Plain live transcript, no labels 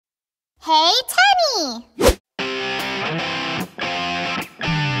Hey, Tenny!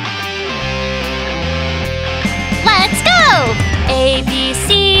 Let's go! A, B,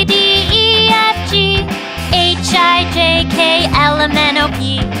 C, D, E, F, G, H, I, J, K, L, M, N, O,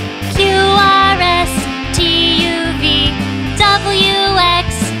 P, Q, R, S, T, U, V, W, X,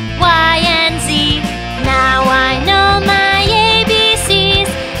 Y, and Z. Now I know my ABCs.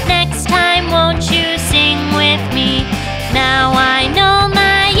 Next time won't you sing with me? Now I know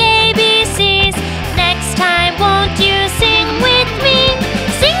my ABCs. Next time won't you sing with me?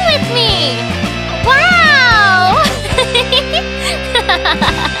 Sing with me! Wow!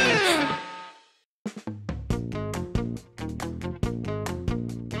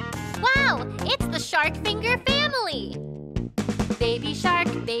 Wow, it's the shark finger family. Baby shark,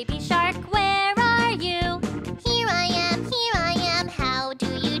 where are you? Here I am, how do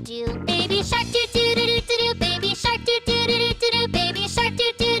you do? Baby shark, do do do do do do. Baby shark, do do do do do do. Baby shark,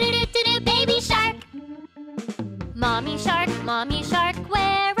 do do do do do do. Baby shark. Mommy shark,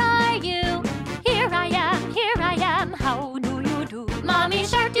 where are you? Here I am, how do you do? Mommy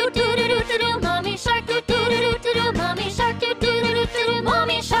shark, do do do do do do. Mommy shark, do do do do do do. Mommy shark, do do do do do do.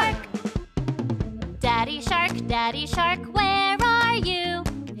 Mommy shark. Daddy shark, where are you?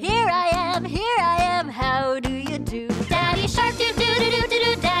 Here I am, how do you do? Daddy shark, do do do do do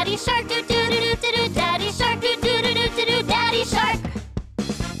do. Daddy shark, do do do do do do. Daddy shark, do do do do do do. Daddy shark.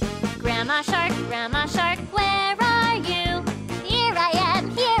 Grandma shark, where are you? Here I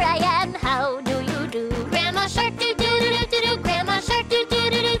am, how do you do? Grandma shark, do do do do do do. Grandma shark, do do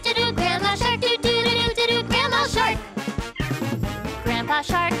do do do do. Grandma shark, do do do do do do. Grandma shark.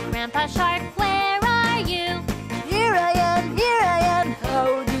 Grandpa shark, where are you? Here I am,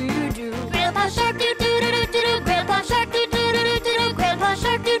 how do you do? Grandpa shark, do do do do do do. Grandpa shark, do do do do do do. Grandpa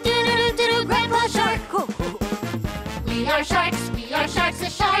shark, do do do do do do. Grandpa shark. We are sharks, the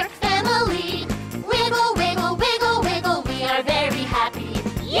shark family. Wiggle, wiggle, wiggle, wiggle. We are very happy.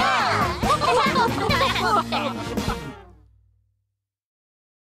 Yeah!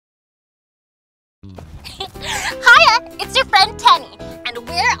 Hiya, it's your friend Tenny, and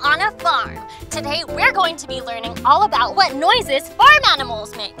we're on a farm. Today we're going to be learning all about what noises farm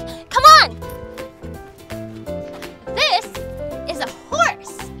animals make. Come on! This is a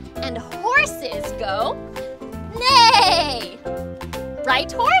horse, and horses go neigh.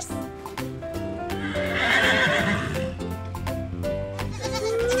 Right, horse?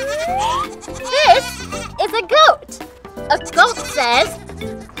 This is a goat. A goat says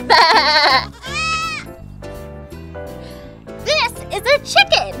bah. This is a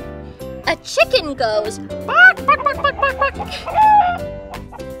chicken. A chicken goes bark, bark, bark, bark, bark, bark.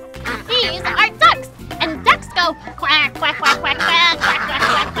 These are ducks, and ducks go quack, quack, quack, quack, quack, quack, quack,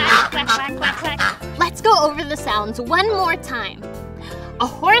 quack, quack, quack, quack, quack, quack. Let's go over the sounds one more time. A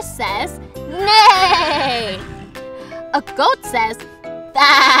horse says neigh. A goat says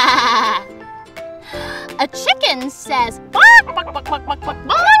bah. A chicken says bark, bark, bark, bark, bark, bark,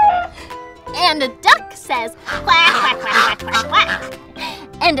 bark. And a duck says quack, quack, quack, quack, quack, quack.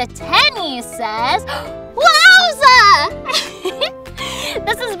 And a Tenny says wowza!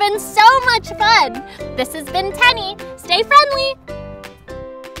 This has been so much fun. This has been Tenny. Stay friendly.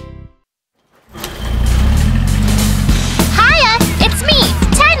 Hiya, it's me,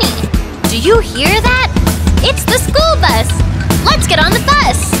 Tenny. Do you hear that? It's the school bus. Let's get on the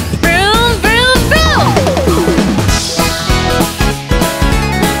bus. Vroom, vroom, vroom.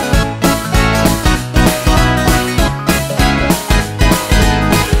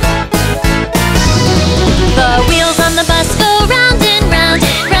 The wheels on the bus go round and round,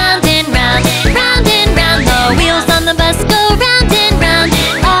 round and round, round and round. The wheels on the bus go round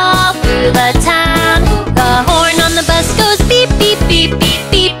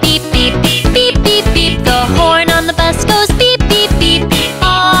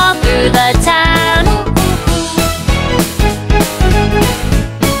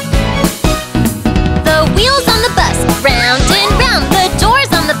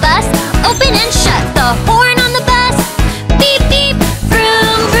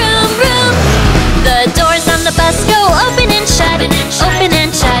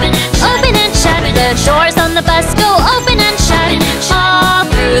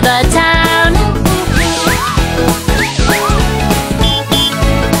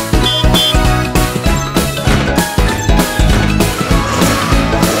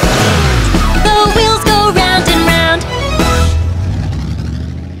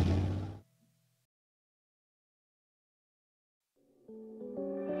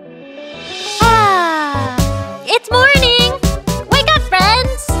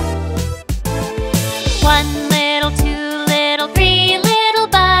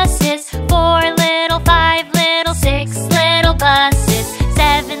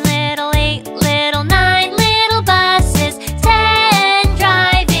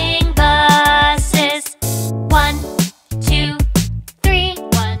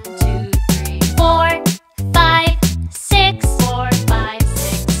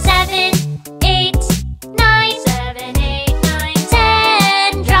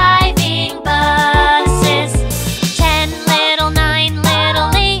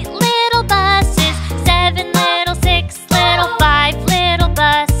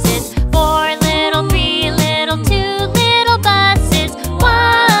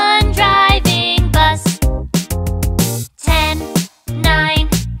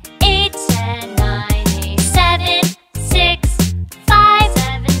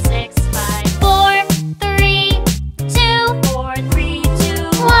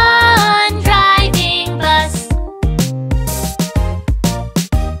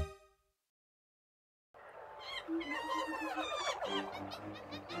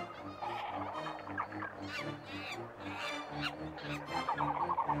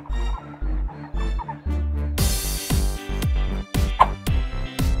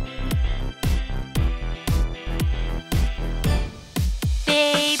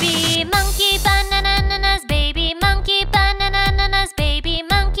Baby monkey bananas, baby monkey bananas, baby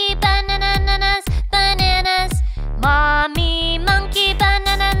monkey bananas, bananas. Mommy monkey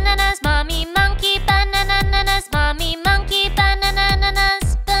bananas, mommy monkey bananas, mommy monkey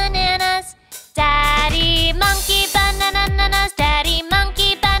bananas, bananas. Daddy monkey bananas, daddy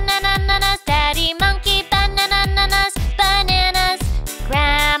monkey bananas, daddy monkey bananas, bananas.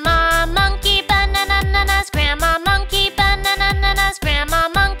 Grandma monkey bananas, grandma monkey bananas, grandma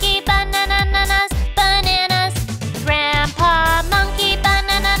monkey bananas, bananas. Grandpa monkey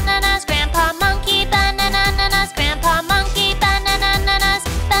bananas, grandpa monkey bananas, grandpa monkey bananas,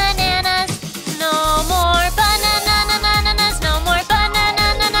 bananas. No more bananas, no more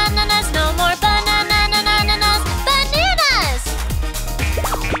bananas, no more bananas, bananas.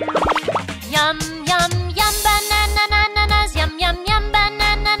 Yum yum yum bananas, yum yum yum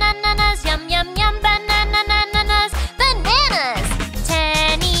bananas, yum yum yum bananas, bananas.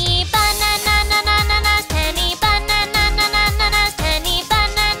 Tenny bananas, Tenny bananas, Tenny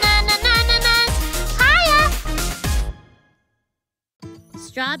bananas. Hiya!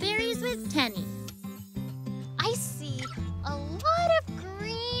 Strawberries with Tenny. I see a lot of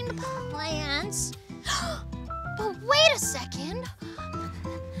green plants. But wait a second.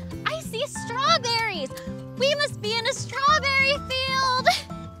 I see strawberries. We must be in a strawberry field.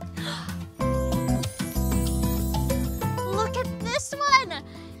 Look at this one.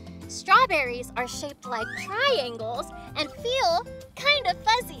 Strawberries are shaped like triangles and feel kind of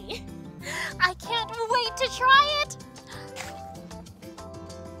fuzzy. I can't wait to try it.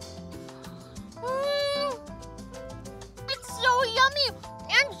 It's so yummy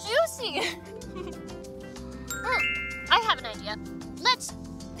and juicy. I have an idea. Let's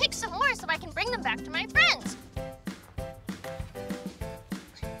pick some more so I can bring them back to my friends.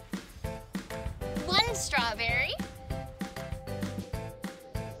 1 strawberry.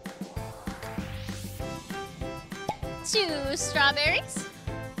 2 strawberries.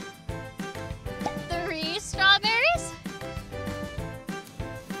 3 strawberries.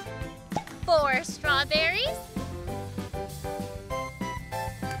 4 strawberries.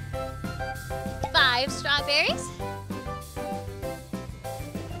 5 strawberries.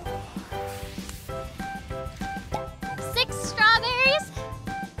 6 strawberries.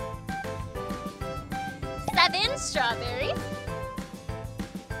 7 strawberries.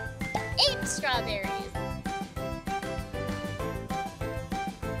 8 strawberries.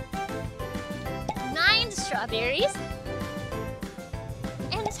 9 strawberries.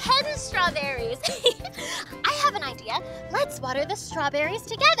 And 10 strawberries. I have an idea. Let's water the strawberries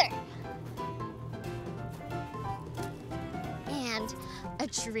together. And a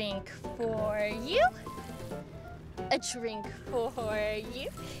drink for you. A drink for you.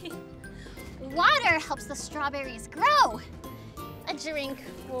 Water helps the strawberries grow. A drink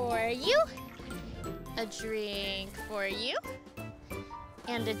for you. A drink for you.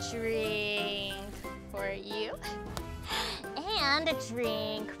 And a drink for you. And a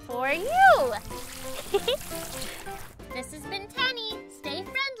drink for you. This has been Tenny. Stay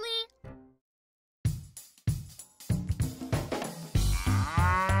friendly.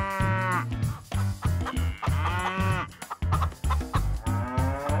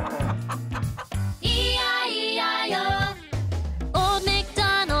 E-I-E-I-O. Old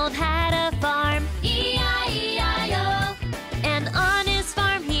MacDonald had a farm. E-I-E-I-O. And on his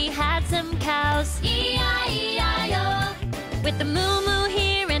farm he had some cows. E-I-E-I-O. With a moo-moo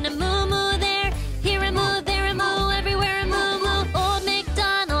here and a moo-moo there. Here a moo, there a moo, everywhere a moo-moo. Old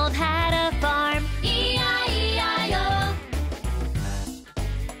MacDonald had a farm. E-I-E-I-O.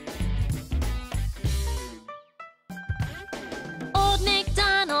 Old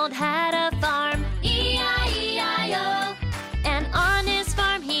MacDonald had a farm. E-I-E-I-O. And on his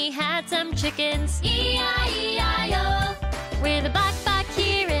farm he had some chickens. E-I-E-I-O. With a buck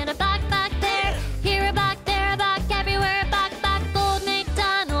here and a buck there. Here a buck, there a buck, everywhere a buck. Old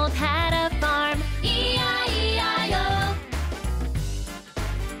MacDonald had a farm. E-I-E-I-O.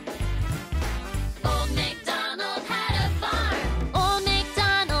 Old MacDonald had a farm. Old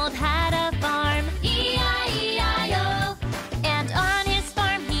MacDonald had a farm. E-I-E-I-O. And on his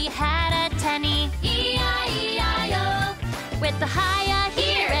farm he had a Tenny. E-I-E-I-O. With the hiya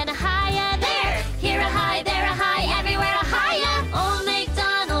here and a hiya there. Here a high, there a high, everywhere a hiya. Old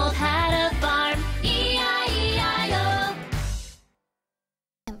MacDonald had a farm. E-I-E-I-O.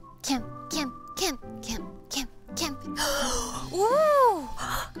 Kim. Ooh,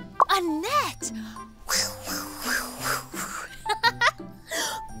 A net!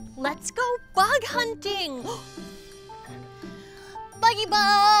 Let's go bug hunting! Buggy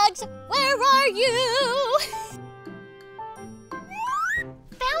bugs, where are you?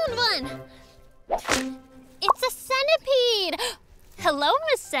 Found one! It's a centipede! Hello,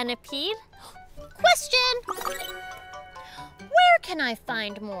 Miss Centipede. Question! Where can I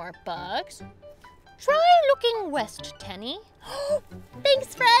find more bugs? Try looking west, Tenny.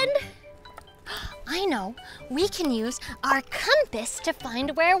 Thanks, friend. I know. We can use our compass to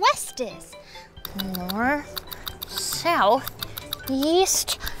find where west is. North, south,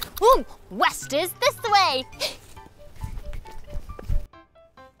 east. Ooh, west is this way.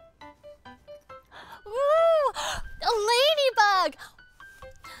 Ooh, a ladybug.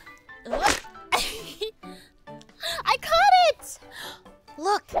 I caught it!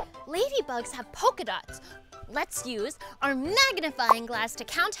 Look, ladybugs have polka dots. Let's use our magnifying glass to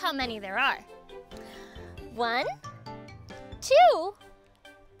count how many there are. 1, 2,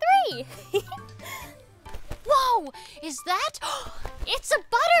 3. Whoa, is that? It's a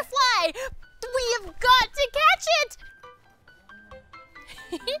butterfly! We have got to catch it!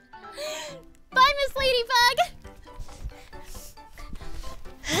 Bye, Miss Ladybug!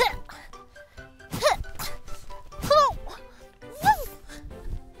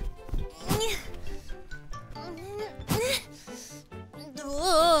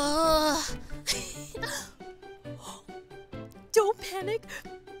 Don't panic,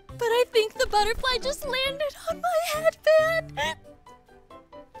 but I think the butterfly just landed on my headband.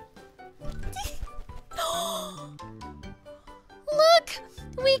 Look,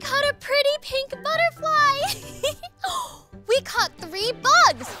 we caught a pretty pink butterfly. We caught 3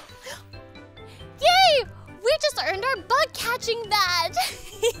 bugs. Yay, we just earned our bug catching badge.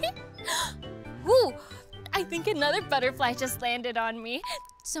 Ooh, I think another butterfly just landed on me.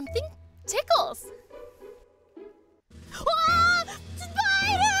 Something tickles. Ah,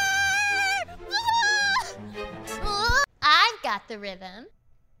 spider! Ah! I've got the rhythm.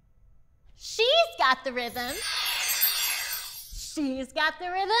 She's got the rhythm. She's got the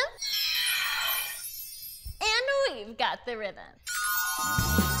rhythm. And we've got the rhythm.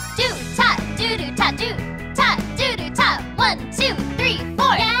 Do-ta, do-do-ta, do-ta, do-do-ta. 1, 2, 3,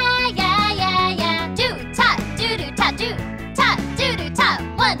 4. Yeah, yeah, yeah, yeah. Do-ta, do-do-ta, do-ta, do-do-ta.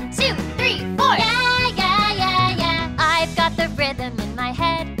 1, 2, 3, 4. Yeah, yeah, yeah, yeah. I've got the rhythm in my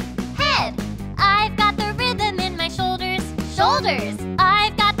head. Head. I've got the rhythm in my shoulders. Shoulders.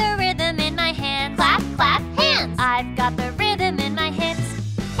 I've got the rhythm in my hands. Clap, clap, hands. I've got the rhythm in my hips.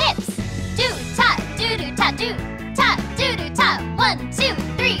 Hips. Do-ta, do-do-ta, do-ta, do-do-ta. 1, 2,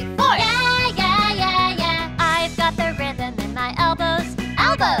 3, 4. Yeah, yeah, yeah, yeah. I've got the rhythm in my elbows.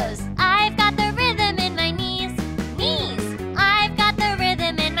 Elbows. I've got the rhythm in my knees. Knees. I've got the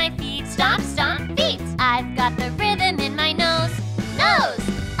rhythm in my feet. Stomp, stomp, feet. I've got the rhythm in my nose. Nose.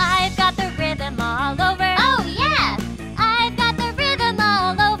 I've got the rhythm all over. Oh, yeah. I've got the rhythm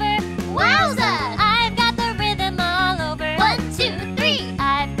all over. Wowza. I've got the rhythm all over. 1, 2, 3.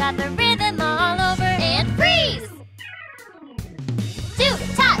 I've got the rhythm all over. And freeze.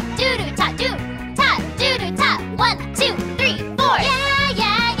 Do-ta, do-do-ta, do-ta, do-do-ta. 1, 2, 3, 4. Yeah,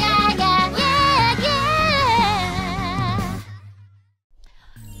 yeah, yeah, yeah, yeah, yeah.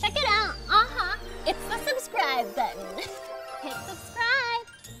 Check it out. It's the subscribe button. Hit subscribe.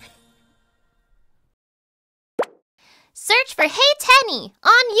 Search for Hey Tenny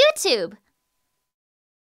on YouTube.